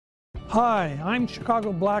Hi, I'm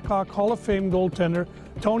Chicago Blackhawk Hall of Fame goaltender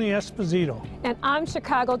Tony Esposito. And I'm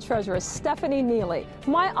Chicago Treasurer Stephanie Neely.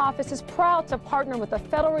 My office is proud to partner with the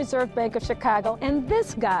Federal Reserve Bank of Chicago and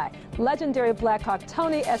this guy, legendary Blackhawk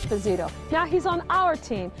Tony Esposito. Now he's on our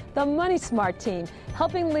team, the Money Smart team,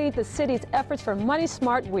 helping lead the city's efforts for Money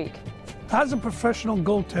Smart Week. As a professional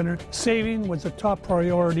goaltender, saving was a top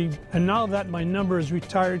priority, and now that my number is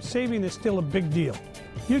retired, saving is still a big deal.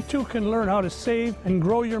 You too can learn how to save and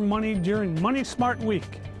grow your money during Money Smart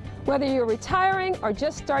Week. Whether you're retiring or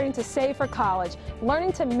just starting to save for college,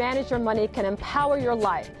 learning to manage your money can empower your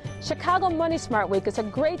life. Chicago Money Smart Week is a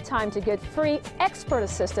great time to get free expert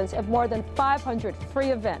assistance at more than 500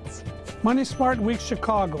 free events. Money Smart Week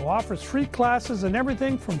Chicago offers free classes and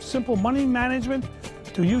everything from simple money management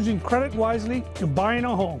to using credit wisely to buying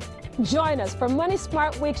a home. Join us for Money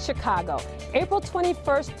Smart Week Chicago, April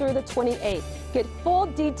 21st through the 28th. Get full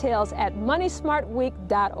details at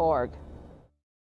moneysmartweek.org.